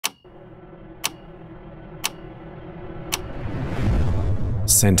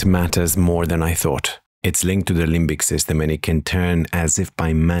Scent matters more than I thought. It's linked to the limbic system and it can turn, as if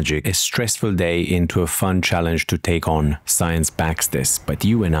by magic, a stressful day into a fun challenge to take on. Science backs this, but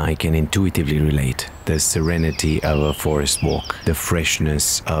you and I can intuitively relate. The serenity of a forest walk, the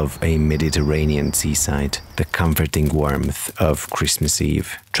freshness of a Mediterranean seaside, the comforting warmth of Christmas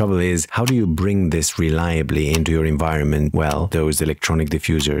Eve. Trouble is, how do you bring this reliably into your environment? Well, those electronic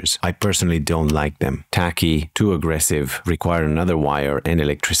diffusers. I personally don't like them. Tacky, too aggressive, require another wire and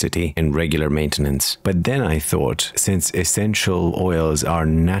electricity and regular maintenance. But then I thought, since essential oils are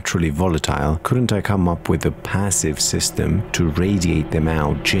naturally volatile, couldn't I come up with a passive system to radiate them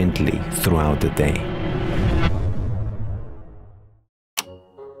out gently throughout the day?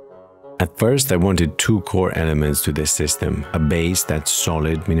 At first, I wanted two core elements to this system. A base that's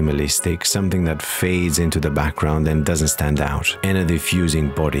solid, minimalistic, something that fades into the background and doesn't stand out, and a diffusing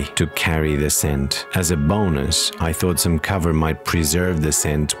body to carry the scent. As a bonus, I thought some cover might preserve the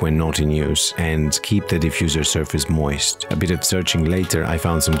scent when not in use and keep the diffuser surface moist. A bit of searching later, I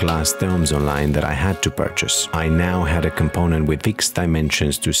found some glass domes online that I had to purchase. I now had a component with fixed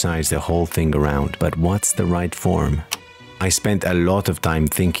dimensions to size the whole thing around, but what's the right form? I spent a lot of time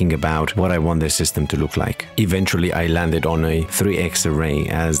thinking about what I want the system to look like. Eventually, I landed on a 3x array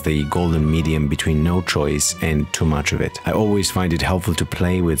as the golden medium between no choice and too much of it. I always find it helpful to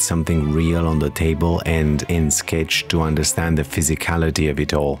play with something real on the table and in Sketch to understand the physicality of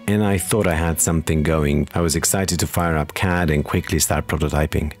it all. And I thought I had something going. I was excited to fire up CAD and quickly start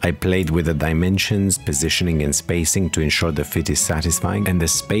prototyping. I played with the dimensions, positioning and spacing to ensure the fit is satisfying, and the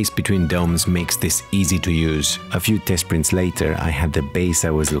space between domes makes this easy to use. A few test prints later, I had the base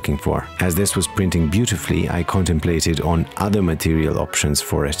I was looking for. As this was printing beautifully, I contemplated on other material options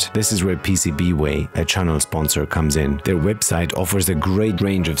for it. This is where PCBWay, a channel sponsor, comes in. Their website offers a great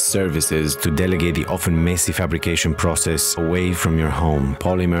range of services to delegate the often messy fabrication process away from your home.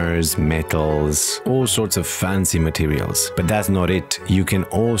 Polymers, metals, all sorts of fancy materials. But that's not it. You can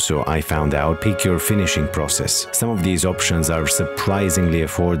also, I found out, pick your finishing process. Some of these options are surprisingly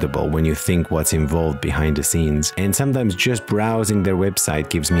affordable when you think what's involved behind the scenes, and sometimes just browsing their website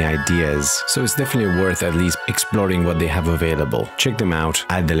gives me ideas, so it's definitely worth at least exploring what they have available. Check them out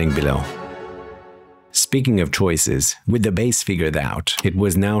at the link below. Speaking of choices, with the base figured out, it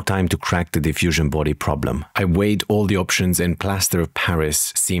was now time to crack the diffusion body problem. I weighed all the options and plaster of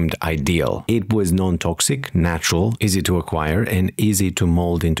Paris seemed ideal. It was non-toxic, natural, easy to acquire, and easy to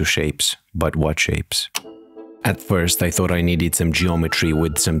mold into shapes. But what shapes? At first, I thought I needed some geometry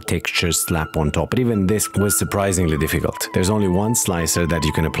with some textures slapped on top, but even this was surprisingly difficult. There's only one slicer that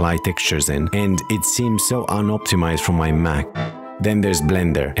you can apply textures in, and it seems so unoptimized from my Mac. Then there's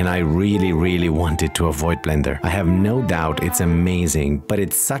Blender, and I really wanted to avoid Blender. I have no doubt it's amazing, but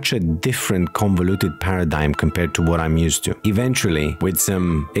it's such a different convoluted paradigm compared to what I'm used to. Eventually, with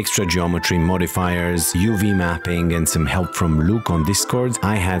some extra geometry modifiers, UV mapping, and some help from Luke on Discord,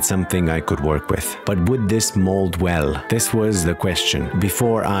 I had something I could work with. But would this mold well? This was the question.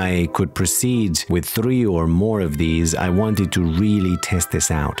 Before I could proceed with 3 or more of these, I wanted to really test this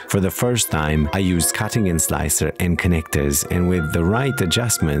out. For the first time, I used cutting and slicer and connectors, and with the right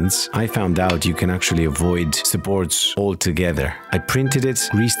adjustments, I found out you can actually avoid supports altogether. I printed it,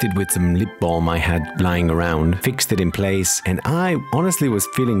 greased it with some lip balm I had lying around, fixed it in place, and I honestly was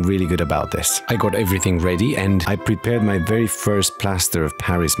feeling really good about this. I got everything ready and I prepared my very first plaster of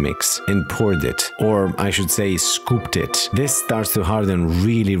Paris mix and poured it, or I should say scooped it. This starts to harden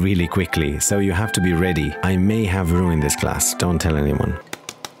really quickly, so you have to be ready. I may have ruined this class, don't tell anyone.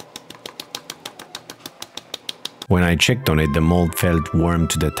 When I checked on it, the mold felt warm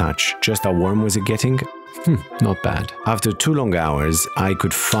to the touch. Just how warm was it getting? Not bad. After 2 long hours, I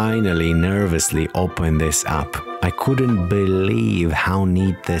could finally nervously open this up. I couldn't believe how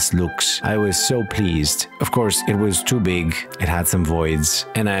neat this looks. I was so pleased. Of course, it was too big, it had some voids,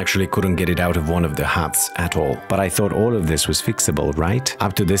 and I actually couldn't get it out of one of the hats at all. But I thought all of this was fixable, right?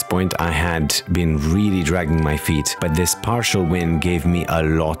 Up to this point, I had been really dragging my feet, but this partial win gave me a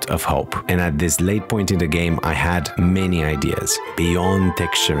lot of hope. And at this late point in the game, I had many ideas, beyond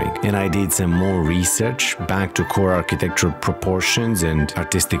texturing. And I did some more research, back to core architectural proportions and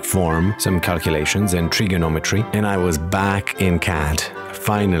artistic form, some calculations and trigonometry, and I was back in CAD.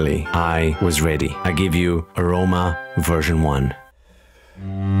 Finally, I was ready. I give you Aroma version 1.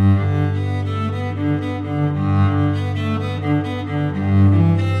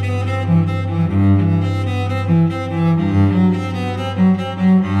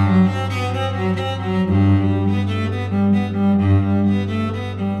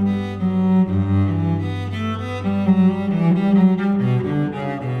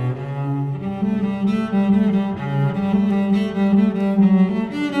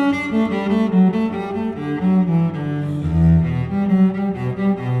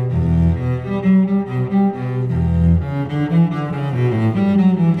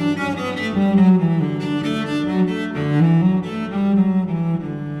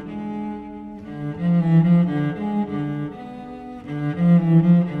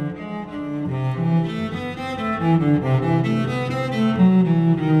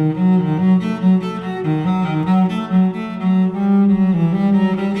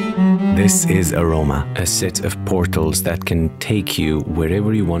 This is Aroma, a set of portals that can take you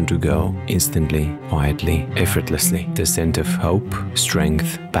wherever you want to go, instantly, quietly, effortlessly. The scent of hope,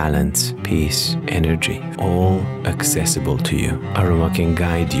 strength, balance, peace, energy, all accessible to you. Aroma can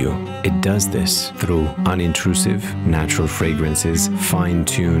guide you. It does this through unintrusive, natural fragrances,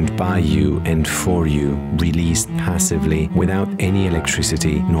 fine-tuned by you and for you, released passively without any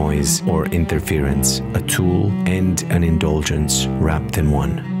electricity, noise, or interference. A tool and an indulgence wrapped in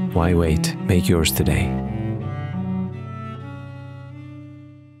one. Why wait? Make yours today.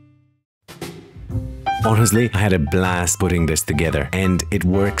 Honestly, I had a blast putting this together, and it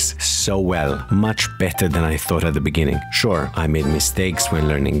works so well, much better than I thought at the beginning. Sure, I made mistakes when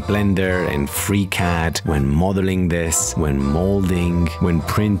learning Blender and FreeCAD, when modeling this, when molding, when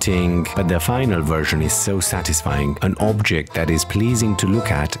printing, but the final version is so satisfying, an object that is pleasing to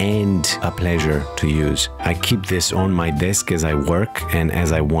look at and a pleasure to use. I keep this on my desk as I work, and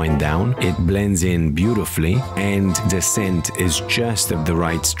as I wind down, it blends in beautifully, and the scent is just of the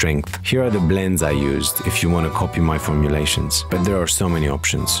right strength. Here are the blends I used if you want to copy my formulations, but there are so many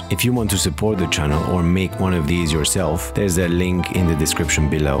options. If you want to support the channel or make one of these yourself, there's a link in the description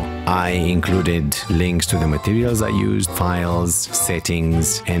below. I included links to the materials I used, files,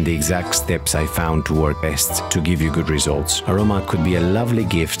 settings, and the exact steps I found to work best to give you good results. Aroma could be a lovely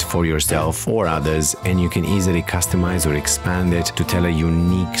gift for yourself or others, and you can easily customize or expand it to tell a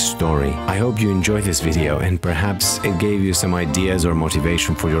unique story. I hope you enjoyed this video, and perhaps it gave you some ideas or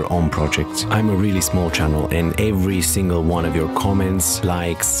motivation for your own projects. I'm a really small channel, and every single one of your comments,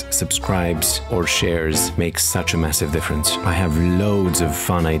 likes, subscribes, or shares makes such a massive difference. I have loads of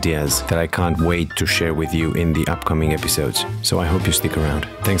fun ideas that I can't wait to share with you in the upcoming episodes, so I hope you stick around.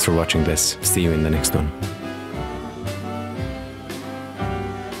 Thanks for watching this. See you in the next one.